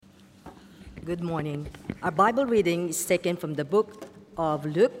Good morning. Our Bible reading is taken from the book of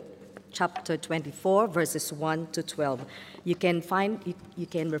Luke, chapter 24, verses 1 to 12. You can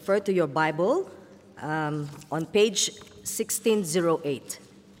refer to your Bible on page 1608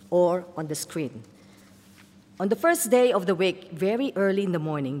 or on the screen. On the first day of the week, very early in the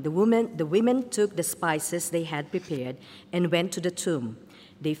morning, the women took the spices they had prepared and went to the tomb.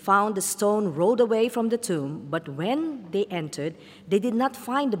 They found the stone rolled away from the tomb, but when they entered, they did not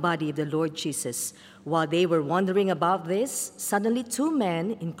find the body of the Lord Jesus. While they were wondering about this, suddenly two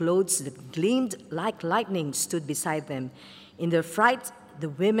men in clothes that gleamed like lightning stood beside them. In their fright, the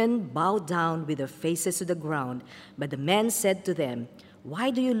women bowed down with their faces to the ground. But the men said to them,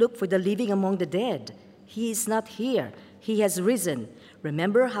 "Why do you look for the living among the dead? He is not here. He has risen.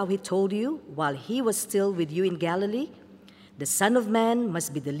 Remember how he told you while he was still with you in Galilee? The Son of Man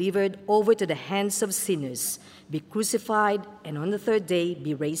must be delivered over to the hands of sinners, be crucified, and on the third day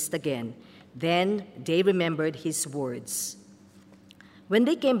be raised again." Then they remembered his words. When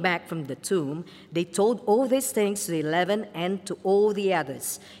they came back from the tomb, they told all these things to the 11 and to all the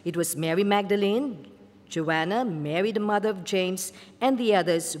others. It was Mary Magdalene, Joanna, Mary the mother of James, and the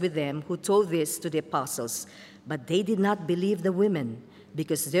others with them who told this to the apostles. But they did not believe the women,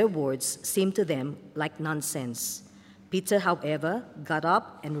 because their words seemed to them like nonsense. Peter, however, got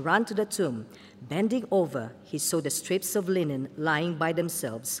up and ran to the tomb. Bending over, he saw the strips of linen lying by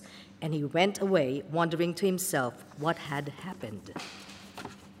themselves, and he went away, wondering to himself what had happened.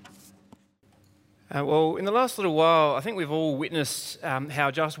 Well, in the last little while, I think we've all witnessed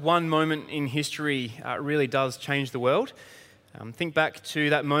how just one moment in history really does change the world. Think back to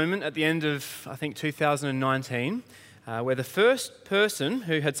that moment at the end of, 2019, where the first person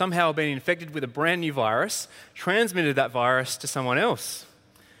who had somehow been infected with a brand new virus transmitted that virus to someone else.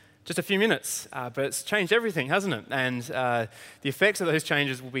 Just a few minutes, but it's changed everything, hasn't it? And the effects of those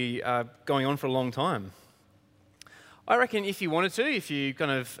changes will be going on for a long time. I reckon if you wanted to, if you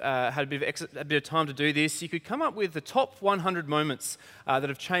kind of had a bit of time to do this, you could come up with the top 100 moments that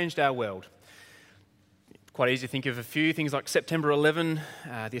have changed our world. Quite easy to think of a few things like September 11,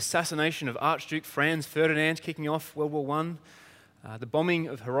 the assassination of Archduke Franz Ferdinand kicking off World War I, the bombing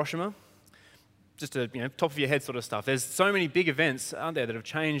of Hiroshima. Just a top of your head sort of stuff. There's so many big events, aren't there, that have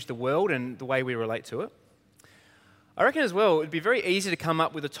changed the world and the way we relate to it. I reckon as well, it'd be very easy to come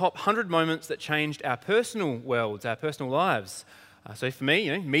up with the top 100 moments that changed our personal worlds, our personal lives. So for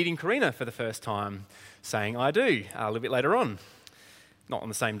me, meeting Karina for the first time, saying "I do" a little bit later on. Not on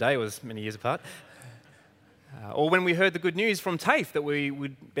the same day, it was many years apart. Or when we heard the good news from TAFE that we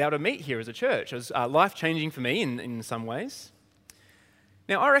would be able to meet here as a church. It was life-changing for me in some ways.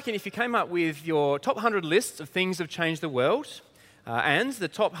 Now, I reckon if you came up with your top 100 lists of things that have changed the world and the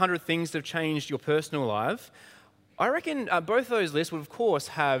top 100 things that have changed your personal life, I reckon both those lists would, of course,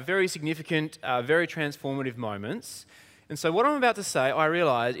 have very significant, very transformative moments. And so what I'm about to say, I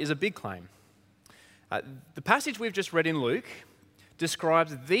realise, is a big claim. The passage we've just read in Luke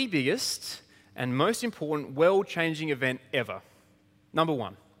describes the biggest and most important world-changing event ever. Number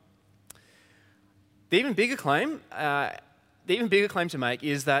one. The even bigger claim to make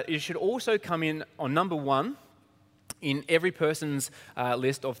is that it should also come in on number one in every person's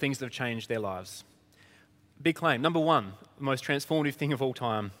list of things that have changed their lives. Big claim. Number one, the most transformative thing of all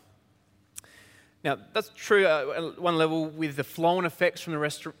time. Now, that's true at one level with the flow-on effects from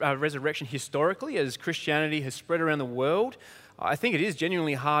the resurrection historically, as Christianity has spread around the world. I think it is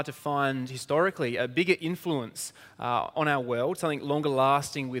genuinely hard to find historically a bigger influence on our world, something longer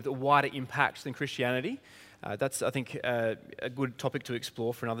lasting with a wider impact than Christianity. That's, I think, a good topic to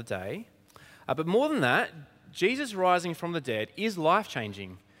explore for another day. But more than that, Jesus rising from the dead is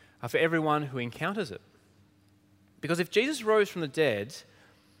life-changing for everyone who encounters it. Because if Jesus rose from the dead,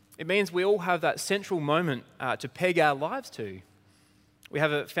 it means we all have that central moment to peg our lives to. We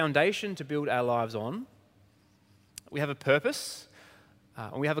have a foundation to build our lives on. We have a purpose,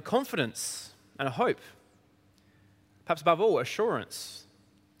 and we have a confidence and a hope. Perhaps above all, assurance.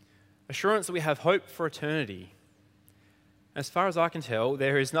 Assurance that we have hope for eternity. As far as I can tell,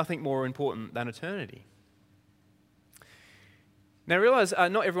 there is nothing more important than eternity. Now, I realise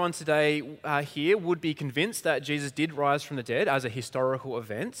not everyone today here would be convinced that Jesus did rise from the dead as a historical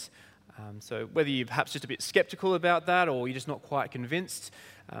event. So whether you're perhaps just a bit sceptical about that or you're just not quite convinced,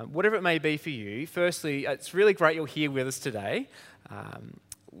 whatever it may be for you, firstly, it's really great you're here with us today.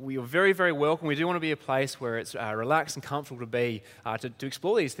 We are very, very welcome. We do want to be a place where it's relaxed and comfortable to be to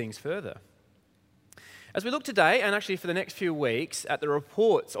explore these things further. As we look today, and actually for the next few weeks, at the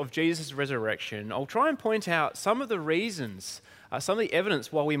reports of Jesus' resurrection, I'll try and point out some of the reasons, some of the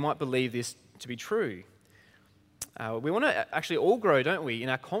evidence why we might believe this to be true. We want to actually all grow, don't we, in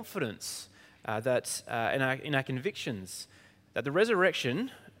our confidence in our convictions, that the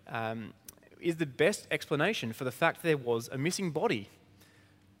resurrection is the best explanation for the fact that there was a missing body.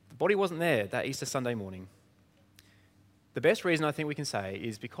 The body wasn't there that Easter Sunday morning. The best reason I think we can say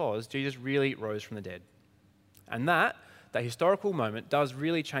is because Jesus really rose from the dead. And that historical moment does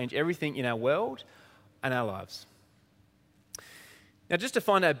really change everything in our world and our lives. Now, just to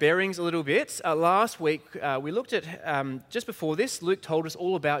find our bearings a little bit, last week we looked at, just before this, Luke told us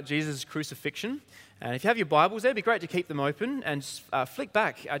all about Jesus' crucifixion. And if you have your Bibles there, it'd be great to keep them open and flick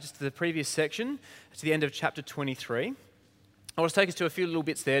back just to the previous section, to the end of chapter 23. I want to take us to a few little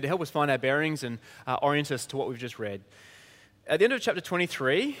bits there to help us find our bearings and orient us to what we've just read. At the end of chapter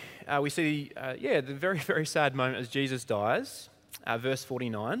 23, we see, the very, very sad moment as Jesus dies, verse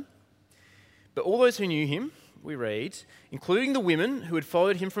 49. But all those who knew him, we read, including the women who had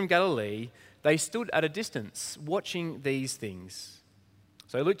followed him from Galilee, they stood at a distance watching these things.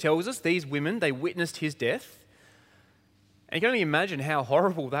 So Luke tells us these women, they witnessed his death. And you can only imagine how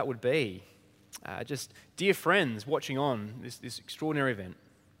horrible that would be. Just dear friends watching on this extraordinary event.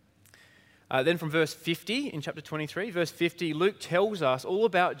 Then from verse 50 in chapter 23, verse 50, Luke tells us all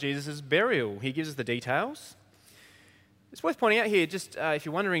about Jesus' burial. He gives us the details. It's worth pointing out here, just if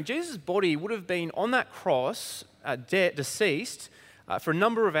you're wondering, Jesus' body would have been on that cross, deceased, for a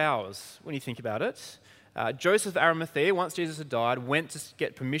number of hours when you think about it. Joseph of Arimathea, once Jesus had died, went to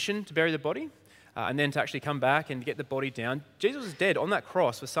get permission to bury the body and then to actually come back and get the body down. Jesus was dead on that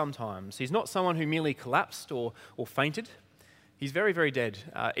cross for some time. So he's not someone who merely collapsed or fainted. He's very, very dead,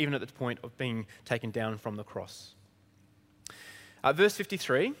 even at the point of being taken down from the cross. Verse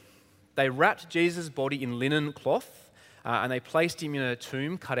 53, they wrapped Jesus' body in linen cloth and they placed him in a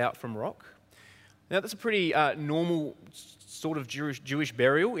tomb cut out from rock. Now, that's a pretty normal sort of Jewish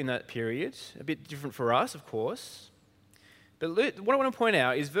burial in that period, a bit different for us, of course. But what I want to point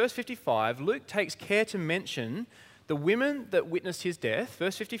out is verse 55, Luke takes care to mention the women that witnessed his death.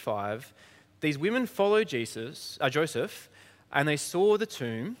 Verse 55, these women followed Joseph, and they saw the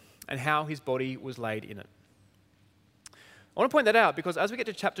tomb and how his body was laid in it. I want to point that out because as we get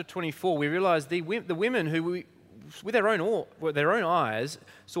to chapter 24, we realize the women who, with their own eyes,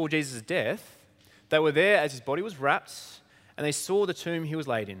 saw Jesus' death, they were there as his body was wrapped, and they saw the tomb he was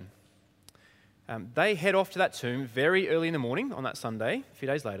laid in. They head off to that tomb very early in the morning on that Sunday, a few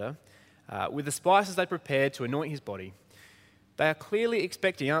days later, with the spices they prepared to anoint his body. They are clearly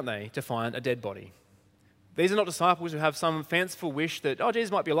expecting, aren't they, to find a dead body. These are not disciples who have some fanciful wish that, Jesus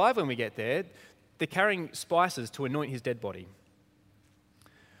might be alive when we get there. They're carrying spices to anoint his dead body.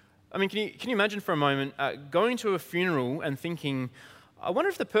 I mean, can you imagine for a moment going to a funeral and thinking, I wonder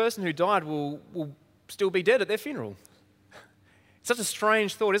if the person who died will still be dead at their funeral? It's such a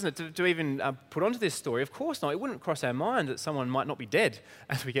strange thought, isn't it, to even put onto this story? Of course not. It wouldn't cross our mind that someone might not be dead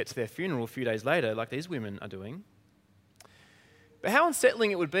as we get to their funeral a few days later, like these women are doing. But how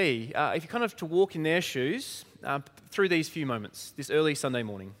unsettling it would be if you kind of to walk in their shoes through these few moments, this early Sunday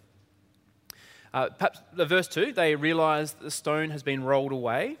morning. Perhaps verse 2, they realise the stone has been rolled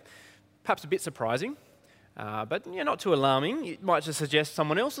away. Perhaps a bit surprising, but not too alarming. It might just suggest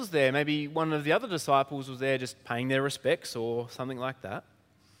someone else was there. Maybe one of the other disciples was there just paying their respects or something like that.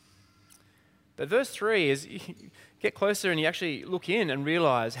 But verse 3 is you get closer and you actually look in and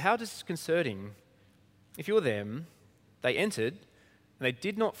realise how disconcerting. If you were them, they entered and they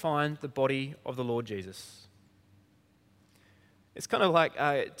did not find the body of the Lord Jesus. It's kind of like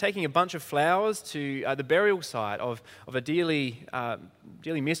taking a bunch of flowers to the burial site of a dearly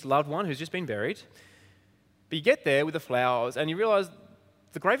missed loved one who's just been buried. But you get there with the flowers and you realise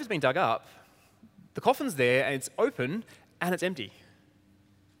the grave has been dug up, the coffin's there and it's open and it's empty.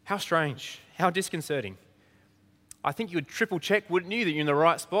 How strange, how disconcerting. I think you would triple check, wouldn't you, that you're in the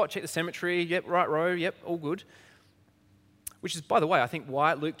right spot, check the cemetery, yep, right row, yep, all good. Which is, by the way, I think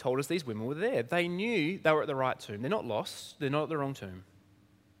why Luke told us these women were there. They knew they were at the right tomb. They're not lost. They're not at the wrong tomb.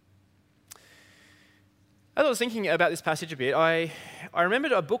 As I was thinking about this passage a bit, I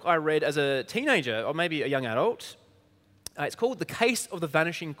remembered a book I read as a teenager, or maybe a young adult. It's called The Case of the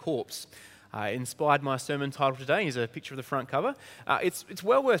Vanishing Corpse. It inspired my sermon title today. Here's a picture of the front cover. It's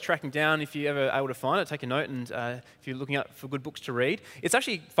well worth tracking down if you're ever able to find it. Take a note, and if you're looking out for good books to read. It's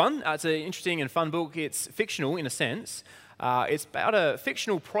actually fun. It's an interesting and fun book. It's fictional in a sense. It's about a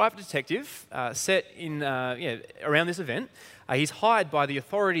fictional private detective set in around this event. He's hired by the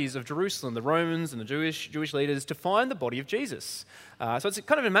authorities of Jerusalem, the Romans and the Jewish leaders, to find the body of Jesus. So it's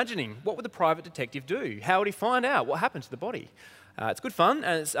kind of imagining, what would the private detective do? How would he find out what happened to the body? It's good fun,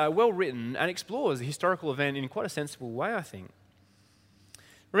 and it's well written, and explores the historical event in quite a sensible way, I think.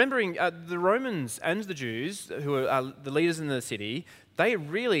 Remembering the Romans and the Jews, who are the leaders in the city, they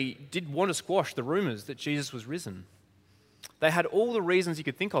really did want to squash the rumours that Jesus was risen. They had all the reasons you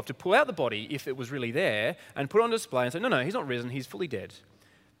could think of to pull out the body if it was really there and put it on display and say, no, he's not risen, he's fully dead.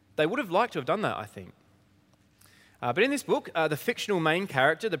 They would have liked to have done that, I think. But in this book, the fictional main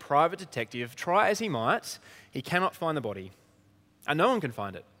character, the private detective, try as he might, he cannot find the body. And no one can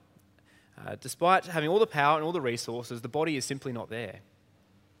find it. Despite having all the power and all the resources, the body is simply not there.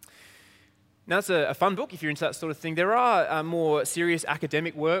 Now, it's a fun book if you're into that sort of thing. There are more serious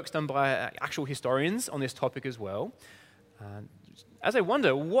academic works done by actual historians on this topic as well. As I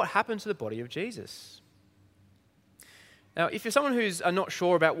wonder, what happened to the body of Jesus? Now, if you're someone who's not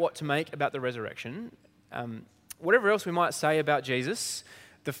sure about what to make about the resurrection, whatever else we might say about Jesus,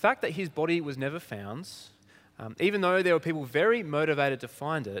 the fact that his body was never found, even though there were people very motivated to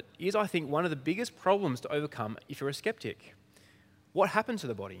find it, is, I think, one of the biggest problems to overcome if you're a skeptic. What happened to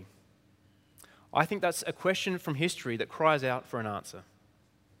the body? I think that's a question from history that cries out for an answer.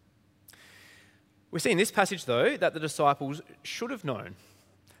 We see in this passage, though, that the disciples should have known.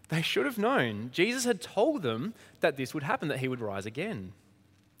 They should have known. Jesus had told them that this would happen, that he would rise again.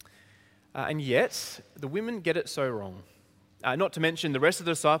 And yet, the women get it so wrong. Not to mention the rest of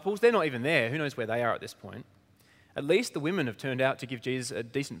the disciples, they're not even there. Who knows where they are at this point? At least the women have turned out to give Jesus a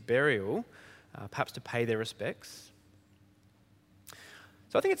decent burial, perhaps to pay their respects.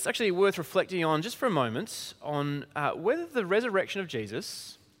 So I think it's actually worth reflecting on just for a moment on whether the resurrection of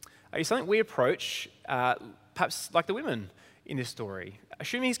Jesus is something we approach perhaps like the women in this story,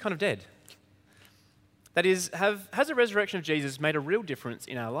 assuming he's kind of dead. That is, has the resurrection of Jesus made a real difference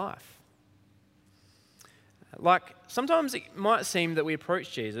in our life? Like, sometimes it might seem that we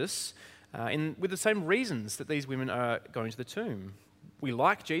approach Jesus with the same reasons that these women are going to the tomb. We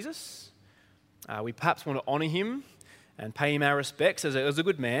like Jesus. We perhaps want to honour him and pay him our respects as a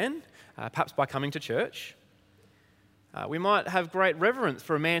good man, perhaps by coming to church. We might have great reverence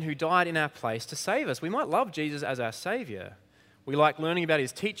for a man who died in our place to save us. We might love Jesus as our saviour. We like learning about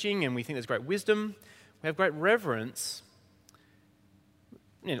his teaching and we think there's great wisdom. We have great reverence.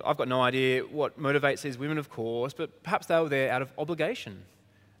 I've got no idea what motivates these women, of course, but perhaps they were there out of obligation.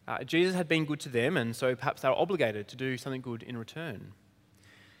 Jesus had been good to them, and so perhaps they were obligated to do something good in return.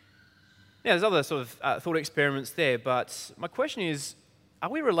 Now, there's other sort of thought experiments there, but my question is, are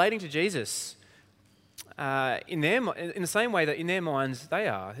we relating to Jesus in the same way that in their minds they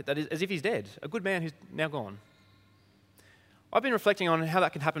are, that is, as if he's dead, a good man who's now gone? I've been reflecting on how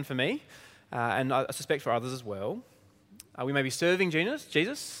that can happen for me, and I suspect for others as well. We may be serving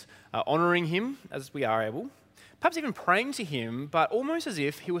Jesus, honouring him as we are able, perhaps even praying to him, but almost as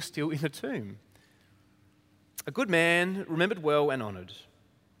if he was still in the tomb. A good man, remembered well and honoured.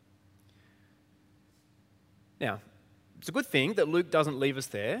 Now, it's a good thing that Luke doesn't leave us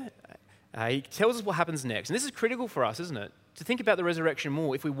there. He tells us what happens next. And this is critical for us, isn't it? To think about the resurrection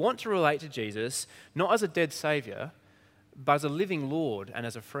more. If we want to relate to Jesus, not as a dead saviour, but as a living Lord and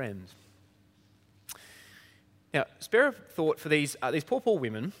as a friend. Now, spare a thought for these poor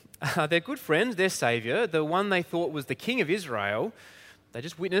women. Their good friend, their saviour, the one they thought was the king of Israel, they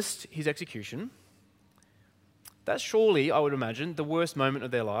just witnessed his execution. That's surely, I would imagine, the worst moment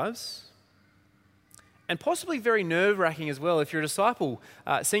of their lives. And possibly very nerve-wracking as well. If you're a disciple,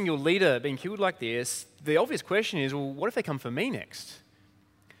 seeing your leader being killed like this, the obvious question is, well, what if they come for me next?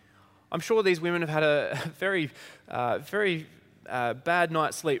 I'm sure these women have had a very bad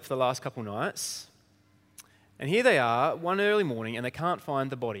night's sleep for the last couple nights. And here they are, one early morning, and they can't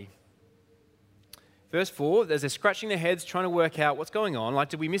find the body. Verse 4, as they're scratching their heads, trying to work out what's going on, like,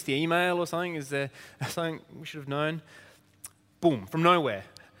 did we miss the email or something? Is there something we should have known? Boom, from nowhere.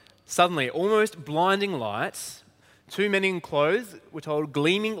 Suddenly, almost blinding lights, two men in clothes, we're told,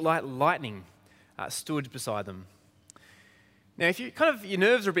 gleaming like lightning, stood beside them. Now, if your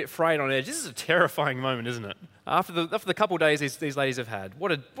nerves are a bit frayed on edge, this is a terrifying moment, isn't it? After the couple of days these ladies have had,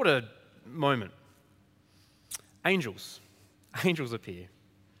 what a moment. Angels appear.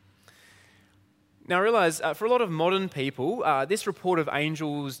 Now, I realise for a lot of modern people, this report of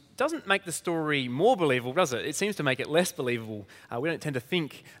angels doesn't make the story more believable, does it? It seems to make it less believable. We don't tend to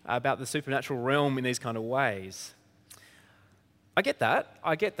think about the supernatural realm in these kind of ways. I get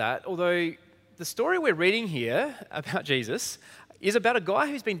that, although the story we're reading here about Jesus is about a guy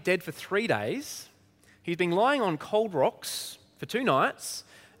who's been dead for 3 days. He's been lying on cold rocks for 2 nights,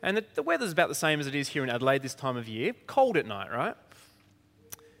 and the weather's about the same as it is here in Adelaide this time of year. Cold at night, right?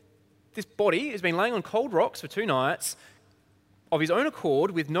 This body has been laying on cold rocks for 2 nights of his own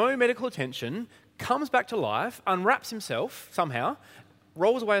accord with no medical attention, comes back to life, unwraps himself somehow,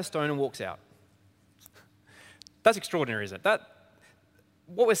 rolls away a stone and walks out. That's extraordinary, isn't it?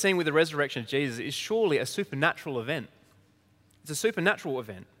 what we're seeing with the resurrection of Jesus is surely a supernatural event. It's a supernatural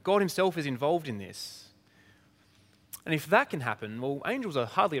event. God himself is involved in this. And if that can happen, well, angels are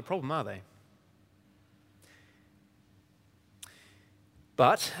hardly a problem, are they?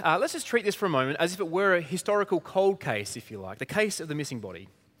 But let's just treat this for a moment as if it were a historical cold case, if you like, the case of the missing body.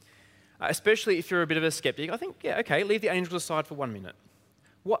 Especially if you're a bit of a skeptic, I think, yeah, okay, leave the angels aside for 1 minute.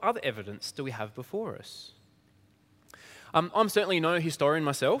 What other evidence do we have before us? I'm certainly no historian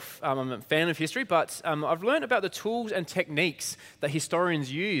myself. I'm a fan of history, but I've learned about the tools and techniques that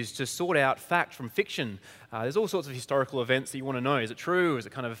historians use to sort out fact from fiction. There's all sorts of historical events that you want to know. Is it true? Is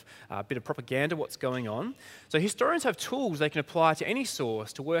it kind of a bit of propaganda? What's going on? So historians have tools they can apply to any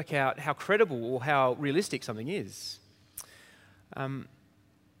source to work out how credible or how realistic something is.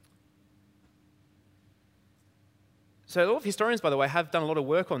 So a lot of historians, by the way, have done a lot of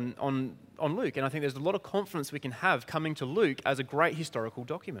work on Luke, and I think there's a lot of confidence we can have coming to Luke as a great historical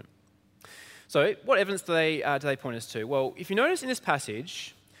document. So what evidence do they point us to? Well, if you notice in this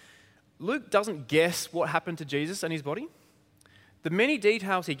passage, Luke doesn't guess what happened to Jesus and his body. The many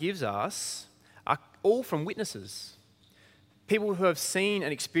details he gives us are all from witnesses, people who have seen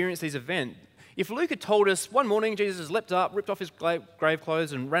and experienced these events. If Luke had told us one morning Jesus leapt up, ripped off his grave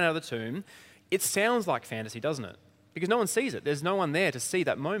clothes and ran out of the tomb, it sounds like fantasy, doesn't it? Because no one sees it. There's no one there to see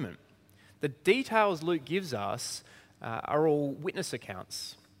that moment. The details Luke gives us are all witness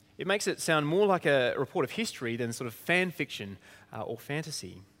accounts. It makes it sound more like a report of history than sort of fan fiction or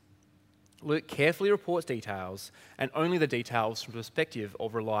fantasy. Luke carefully reports details, and only the details from the perspective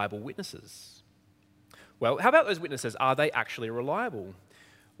of reliable witnesses. Well, how about those witnesses? Are they actually reliable?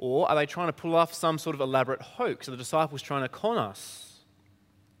 Or are they trying to pull off some sort of elaborate hoax? Are the disciples trying to con us?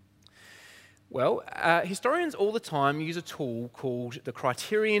 Well, historians all the time use a tool called the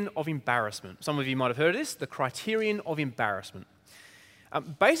criterion of embarrassment. Some of you might have heard of this, the criterion of embarrassment.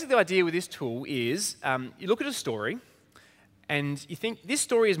 Basically, the idea with this tool is you look at a story and you think this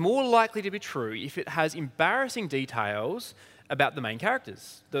story is more likely to be true if it has embarrassing details about the main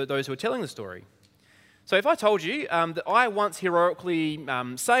characters, those who are telling the story. So if I told you that I once heroically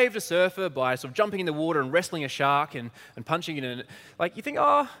saved a surfer by sort of jumping in the water and wrestling a shark and punching it in, like you think,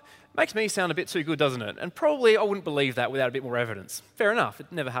 oh, makes me sound a bit too good, doesn't it? And probably I wouldn't believe that without a bit more evidence. Fair enough, it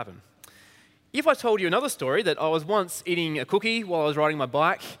never happened. If I told you another story that I was once eating a cookie while I was riding my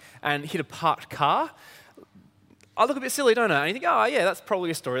bike and hit a parked car, I look a bit silly, don't I? And you think, oh yeah, that's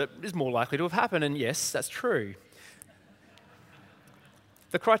probably a story that is more likely to have happened, and yes, that's true.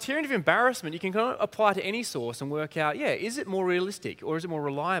 The criterion of embarrassment you can kind of apply to any source and work out, yeah, is it more realistic or is it more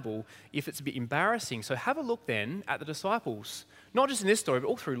reliable if it's a bit embarrassing? So have a look then at the disciples, not just in this story, but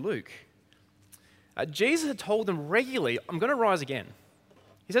all through Luke. Jesus had told them regularly, I'm going to rise again.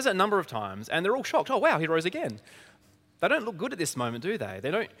 He says that a number of times, and they're all shocked. Oh, wow, he rose again. They don't look good at this moment, do they?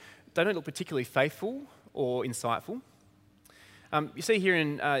 They don't look particularly faithful or insightful. You see here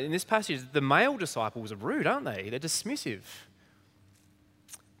in this passage, the male disciples are rude, aren't they? They're dismissive.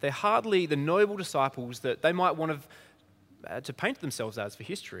 They're hardly the noble disciples that they might want to paint themselves as for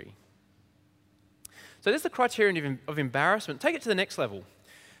history. So there's the criterion of embarrassment. Take it to the next level.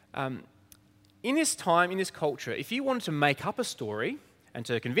 In this time, in this culture, if you wanted to make up a story and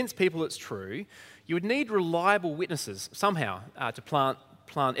to convince people it's true, you would need reliable witnesses somehow to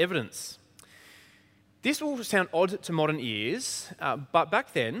plant evidence. This will sound odd to modern ears, but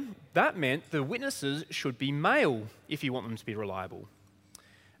back then, that meant the witnesses should be male if you want them to be reliable.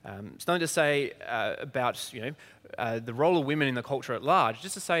 It's nothing to say about the role of women in the culture at large,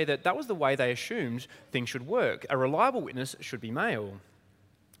 just to say that was the way they assumed things should work. A reliable witness should be male.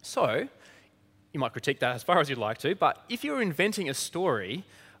 So, you might critique that as far as you'd like to, but if you're inventing a story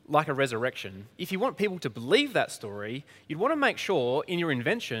like a resurrection, if you want people to believe that story, you'd want to make sure in your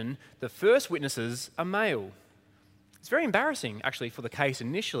invention the first witnesses are male. It's very embarrassing, actually, for the case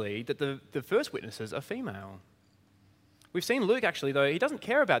initially that the first witnesses are female. We've seen Luke, actually, though, he doesn't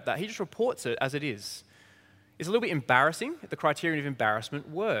care about that. He just reports it as it is. It's a little bit embarrassing that the criterion of embarrassment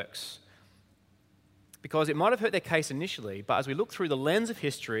works, because it might have hurt their case initially, but as we look through the lens of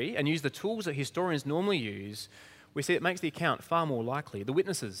history and use the tools that historians normally use, we see it makes the account far more likely, the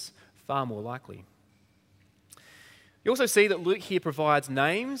witnesses far more likely. You also see that Luke here provides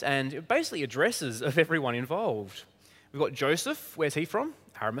names and basically addresses of everyone involved. We've got Joseph, where's he from?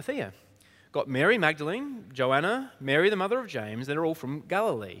 Arimathea. Got Mary Magdalene, Joanna, Mary the mother of James, they're all from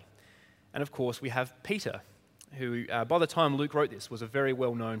Galilee. And of course we have Peter, who by the time Luke wrote this was a very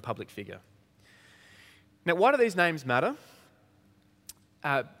well-known public figure. Now, why do these names matter?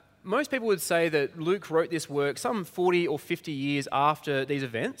 Most people would say that Luke wrote this work some 40 or 50 years after these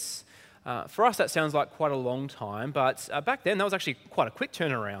events, For us, that sounds like quite a long time, but back then, that was actually quite a quick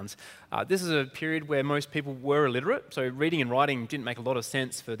turnaround. This is a period where most people were illiterate, so reading and writing didn't make a lot of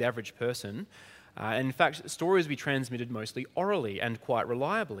sense for the average person. And in fact, stories would be transmitted mostly orally and quite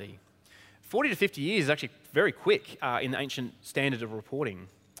reliably. 40 to 50 years is actually very quick in the ancient standard of reporting.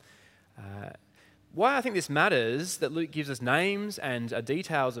 Why I think this matters, that Luke gives us names and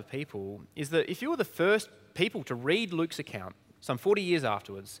details of people, is that if you were the first people to read Luke's account, some 40 years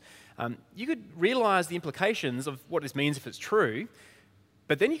afterwards, you could realise the implications of what this means if it's true,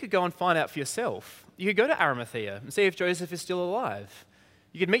 but then you could go and find out for yourself. You could go to Arimathea and see if Joseph is still alive.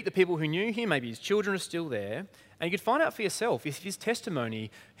 You could meet the people who knew him, maybe his children are still there, and you could find out for yourself if his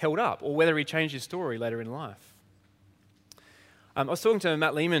testimony held up or whether he changed his story later in life. I was talking to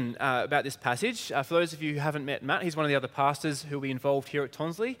Matt Lehman about this passage. For those of you who haven't met Matt, he's one of the other pastors who will be involved here at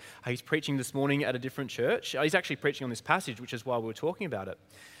Tonsley. He's preaching this morning at a different church. He's actually preaching on this passage, which is why we were talking about it.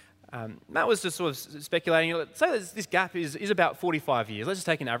 Matt was just sort of speculating, let's say this gap is about 45 years. Let's just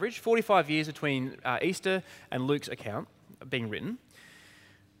take an average, 45 years between Easter and Luke's account being written.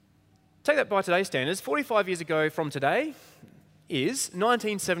 Take that by today's standards, 45 years ago from today is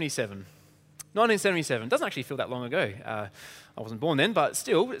 1977. 1977 doesn't actually feel that long ago. I wasn't born then, but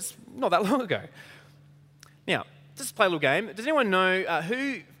still, it's not that long ago. Now, just play a little game. Does anyone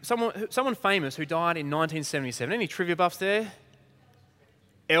know someone famous who died in 1977? Any trivia buffs there?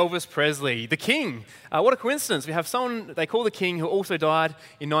 Elvis Presley, the King. What a coincidence. We have someone they call the King who also died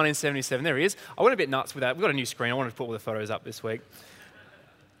in 1977. There he is. I went a bit nuts with that. We've got a new screen. I wanted to put all the photos up this week.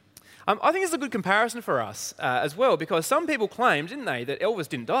 I think it's a good comparison for us as well, because some people claimed, didn't they, that Elvis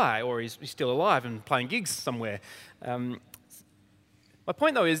didn't die or he's still alive and playing gigs somewhere. My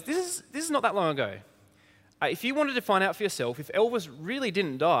point, though, is this is not that long ago. If you wanted to find out for yourself if Elvis really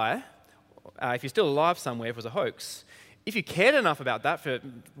didn't die, if he's still alive somewhere, if it was a hoax, if you cared enough about that for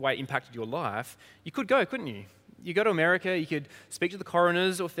the way it impacted your life, you could go, couldn't you? You go to America, you could speak to the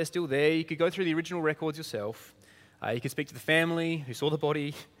coroners, or if they're still there, you could go through the original records yourself. You could speak to the family who saw the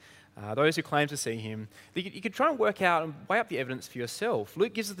body, those who claim to see him. You could try and work out and weigh up the evidence for yourself.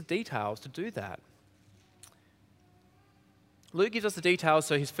 Luke gives us the details to do that. Luke gives us the details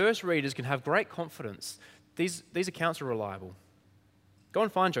so his first readers can have great confidence. These accounts are reliable. Go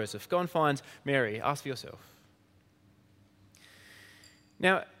and find Joseph. Go and find Mary. Ask for yourself.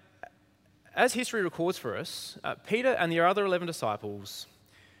 Now, as history records for us, Peter and the other 11 disciples,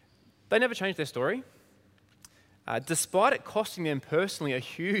 they never changed their story. Despite it costing them personally a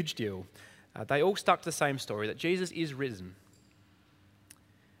huge deal, they all stuck to the same story, that Jesus is risen.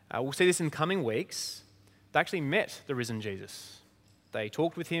 We'll see this in coming weeks. They actually met the risen Jesus. They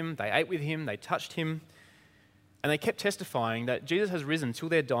talked with him, they ate with him, they touched him, and they kept testifying that Jesus has risen till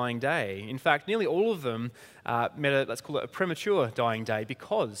their dying day. In fact, nearly all of them met let's call it a premature dying day,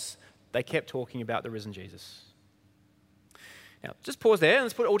 because they kept talking about the risen Jesus. Now, just pause there and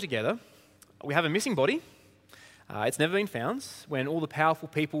let's put it all together. We have a missing body. It's never been found, when all the powerful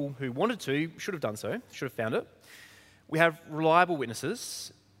people who wanted to should have done so, should have found it. We have reliable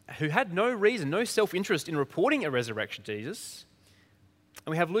witnesses who had no reason, no self-interest in reporting a resurrection Jesus.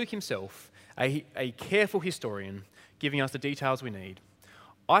 And we have Luke himself, a careful historian, giving us the details we need.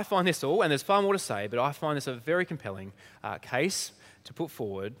 I find this all, and there's far more to say, but I find this a very compelling case to put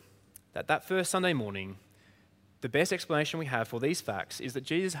forward that first Sunday morning, the best explanation we have for these facts is that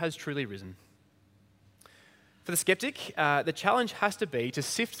Jesus has truly risen. For the skeptic, the challenge has to be to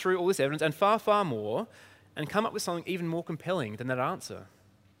sift through all this evidence and far, far more, and come up with something even more compelling than that answer.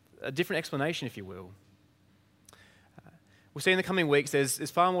 A different explanation, if you will. We'll see in the coming weeks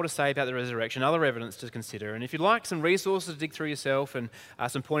there's far more to say about the resurrection, other evidence to consider. And if you'd like some resources to dig through yourself and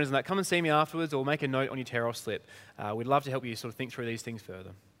some pointers on that, come and see me afterwards or make a note on your tear-off slip. We'd love to help you sort of think through these things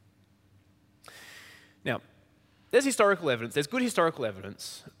further. Now, there's historical evidence, there's good historical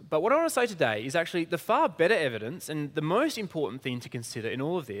evidence, but what I want to say today is actually the far better evidence, and the most important thing to consider in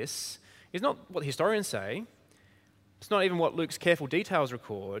all of this is not what the historians say. It's not even what Luke's careful details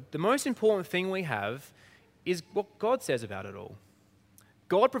record. The most important thing we have is what God says about it all.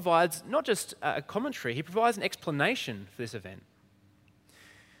 God provides not just a commentary, he provides an explanation for this event.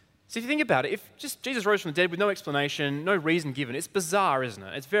 So if you think about it, if just Jesus rose from the dead with no explanation, no reason given, it's bizarre, isn't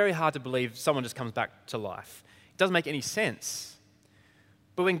it? It's very hard to believe someone just comes back to life. It doesn't make any sense.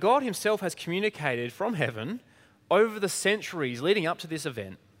 But when God himself has communicated from heaven over the centuries leading up to this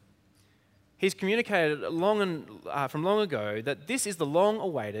event, he's communicated from long ago that this is the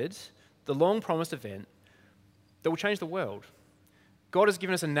long-awaited, the long-promised event that will change the world. God has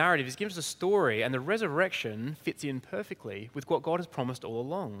given us a narrative, he's given us a story, and the resurrection fits in perfectly with what God has promised all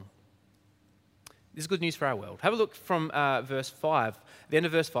along. This is good news for our world. Have a look from verse 5, the end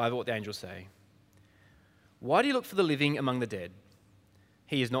of verse 5, at what the angels say. Why do you look for the living among the dead?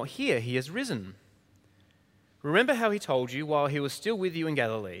 He is not here, he has risen. Remember how he told you while he was still with you in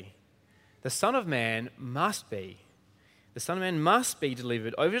Galilee. The Son of Man must be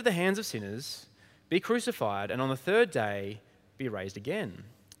delivered over to the hands of sinners, be crucified, and on the third day be raised again.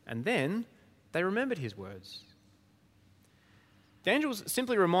 And then they remembered his words. The angels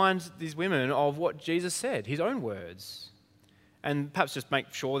simply remind these women of what Jesus said, his own words. And perhaps just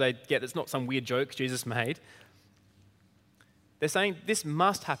make sure they get it's not some weird joke Jesus made. They're saying this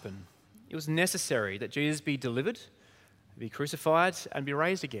must happen. It was necessary that Jesus be delivered, be crucified, and be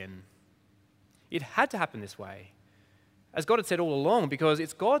raised again. It had to happen this way, as God had said all along, because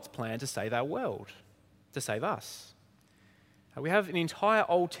it's God's plan to save our world, to save us. We have an entire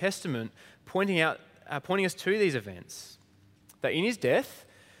Old Testament pointing us to these events. That in his death,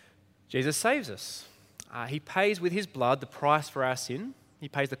 Jesus saves us. He pays with his blood the price for our sin. He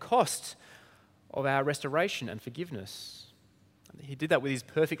pays the cost of our restoration and forgiveness. He did that with his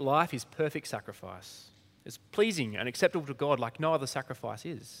perfect life, his perfect sacrifice. It's pleasing and acceptable to God like no other sacrifice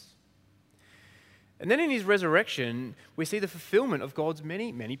is. And then in his resurrection, we see the fulfillment of God's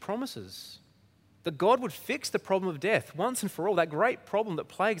many, many promises. That God would fix the problem of death once and for all, that great problem that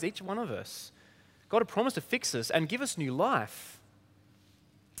plagues each one of us. God had promised to fix us and give us new life.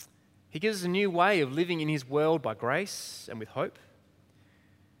 He gives us a new way of living in his world by grace and with hope.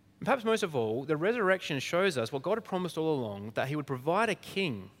 And perhaps most of all, the resurrection shows us what God had promised all along, that he would provide a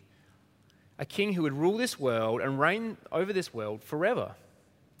king who would rule this world and reign over this world forever,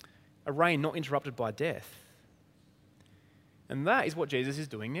 a reign not interrupted by death. And that is what Jesus is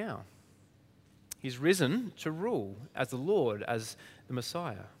doing now. He's risen to rule as the Lord, as the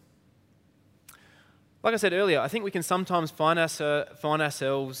Messiah. Like I said earlier, I think we can sometimes find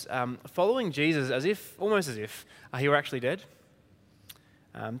ourselves following Jesus almost as if he were actually dead.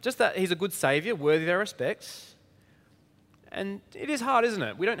 Just that he's a good saviour, worthy of our respect. And it is hard, isn't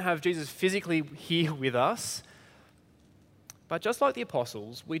it? We don't have Jesus physically here with us. But just like the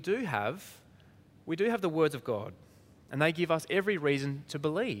apostles, we do have the words of God. And they give us every reason to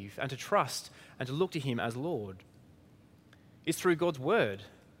believe and to trust and to look to him as Lord. It's through God's word.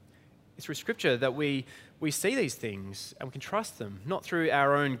 It's through Scripture that we see these things and we can trust them, not through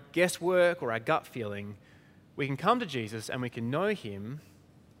our own guesswork or our gut feeling. We can come to Jesus and we can know him.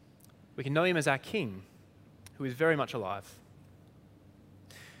 We can know him as our King, who is very much alive.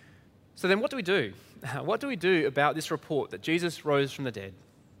 So then what do we do? What do we do about this report that Jesus rose from the dead?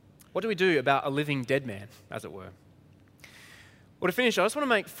 What do we do about a living dead man, as it were? Well, to finish, I just want to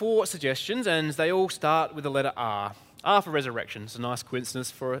make 4 suggestions, and they all start with the letter R. R for resurrection. It's a nice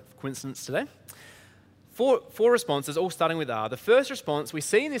coincidence today. Four responses, all starting with R. The first response we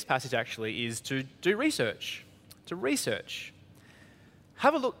see in this passage actually is to do research. To research.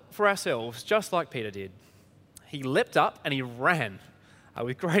 Have a look for ourselves, just like Peter did. He leapt up and he ran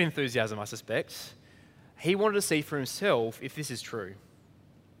with great enthusiasm, I suspect. He wanted to see for himself if this is true.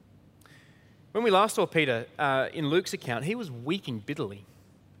 When we last saw Peter in Luke's account, he was weeping bitterly.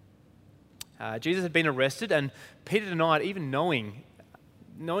 Jesus had been arrested and Peter denied even knowing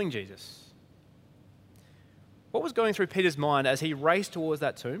Jesus. What was going through Peter's mind as he raced towards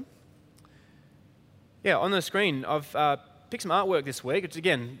that tomb? Yeah, on the screen, I've picked some artwork this week. It's,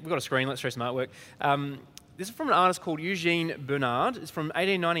 again, we've got a screen, let's show some artwork. This is from an artist called Eugene Bernard. It's from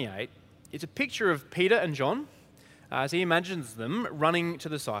 1898. It's a picture of Peter and John as he imagines them running to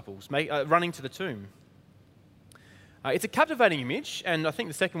the disciples, running to the tomb. It's a captivating image, and I think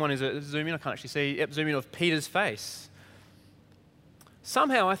the second one is a zoom in. I can't actually see. Zoom in of Peter's face.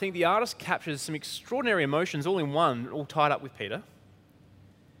 Somehow, I think the artist captures some extraordinary emotions all in one, all tied up with Peter.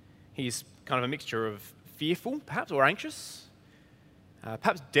 He's kind of a mixture of fearful, perhaps, or anxious,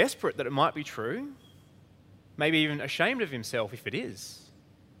 perhaps desperate that it might be true, maybe even ashamed of himself if it is.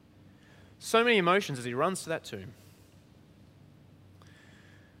 So many emotions as he runs to that tomb.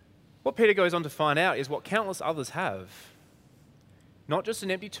 What Peter goes on to find out is what countless others have. Not just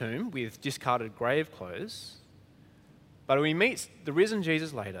an empty tomb with discarded grave clothes, but when he meets the risen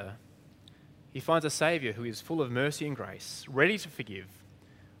Jesus later, he finds a Saviour who is full of mercy and grace, ready to forgive,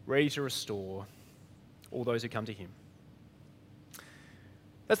 ready to restore all those who come to him.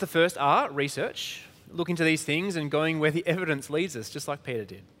 That's the first R, research. Look into these things and going where the evidence leads us, just like Peter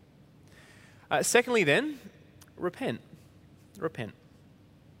did. Secondly then, repent. Repent.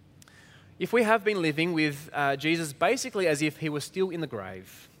 If we have been living with Jesus basically as if he was still in the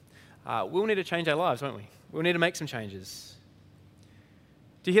grave, we'll need to change our lives, won't we? We'll need to make some changes.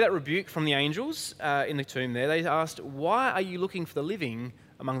 To hear that rebuke from the angels in the tomb there, they asked, "Why are you looking for the living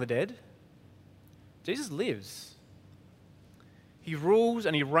among the dead? Jesus lives. He rules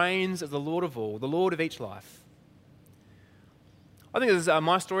and he reigns as the Lord of all, the Lord of each life. I think this is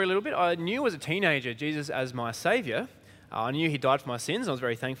my story a little bit. I knew as a teenager Jesus as my Saviour. I knew he died for my sins, and I was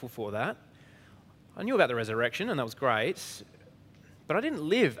very thankful for that. I knew about the resurrection, and that was great. But I didn't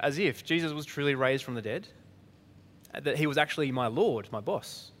live as if Jesus was truly raised from the dead, that he was actually my Lord, my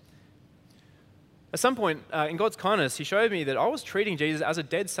boss. At some point, in God's kindness, he showed me that I was treating Jesus as a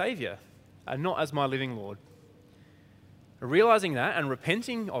dead Saviour, and not as my living Lord. Realizing that and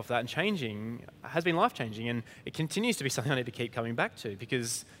repenting of that and changing has been life-changing, and it continues to be something I need to keep coming back to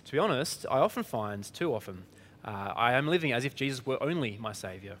because, to be honest, I often find, too often, I am living as if Jesus were only my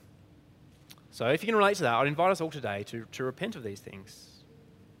Saviour. So if you can relate to that, I'd invite us all today to repent of these things.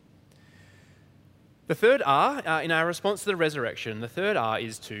 The third R, in our response to the resurrection, the third R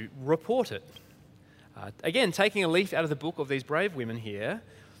is to report it. Again, taking a leaf out of the book of these brave women here,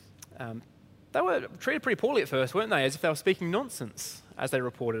 they were treated pretty poorly at first, weren't they? As if they were speaking nonsense as they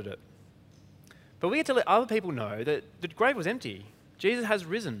reported it. But we get to let other people know that the grave was empty. Jesus has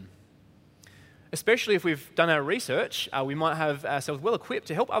risen. Especially if we've done our research, we might have ourselves well equipped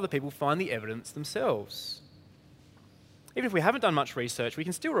to help other people find the evidence themselves. Even if we haven't done much research, we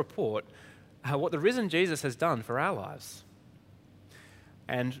can still report what the risen Jesus has done for our lives.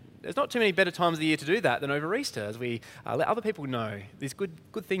 And there's not too many better times of the year to do that than over Easter, as we let other people know these good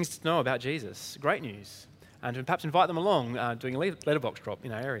things to know about Jesus, great news, and to perhaps invite them along doing a letterbox drop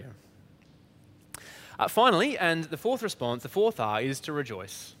in our area. Finally, and the fourth response, the fourth R, is to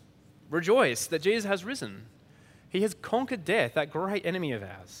rejoice. Rejoice that Jesus has risen. He has conquered death, that great enemy of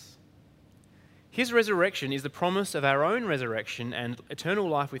ours. His resurrection is the promise of our own resurrection and eternal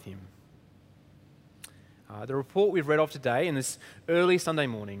life with him. The report we've read of today in this early Sunday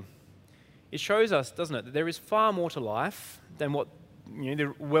morning, it shows us, doesn't it, that there is far more to life than what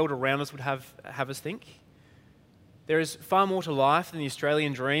the world around us would have us think. There is far more to life than the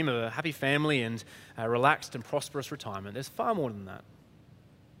Australian dream of a happy family and a relaxed and prosperous retirement. There's far more than that.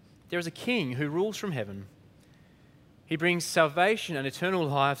 There is a king who rules from heaven. He brings salvation and eternal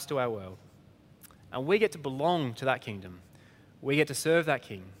lives to our world. And we get to belong to that kingdom. We get to serve that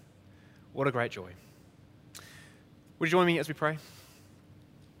king. What a great joy. Would you join me as we pray?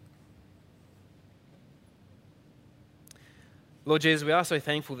 Lord Jesus, we are so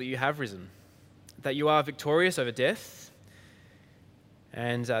thankful that you have risen, that you are victorious over death,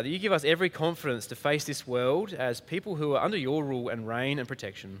 and that you give us every confidence to face this world as people who are under your rule and reign and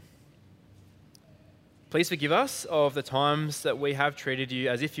protection. Please forgive us of the times that we have treated you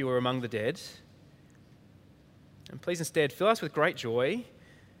as if you were among the dead. And please instead fill us with great joy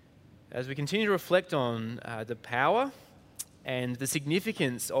as we continue to reflect on the power and the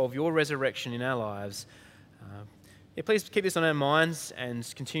significance of your resurrection in our lives. Please keep this on our minds and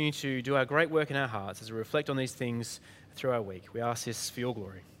continue to do our great work in our hearts as we reflect on these things through our week. We ask this for your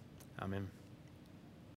glory. Amen.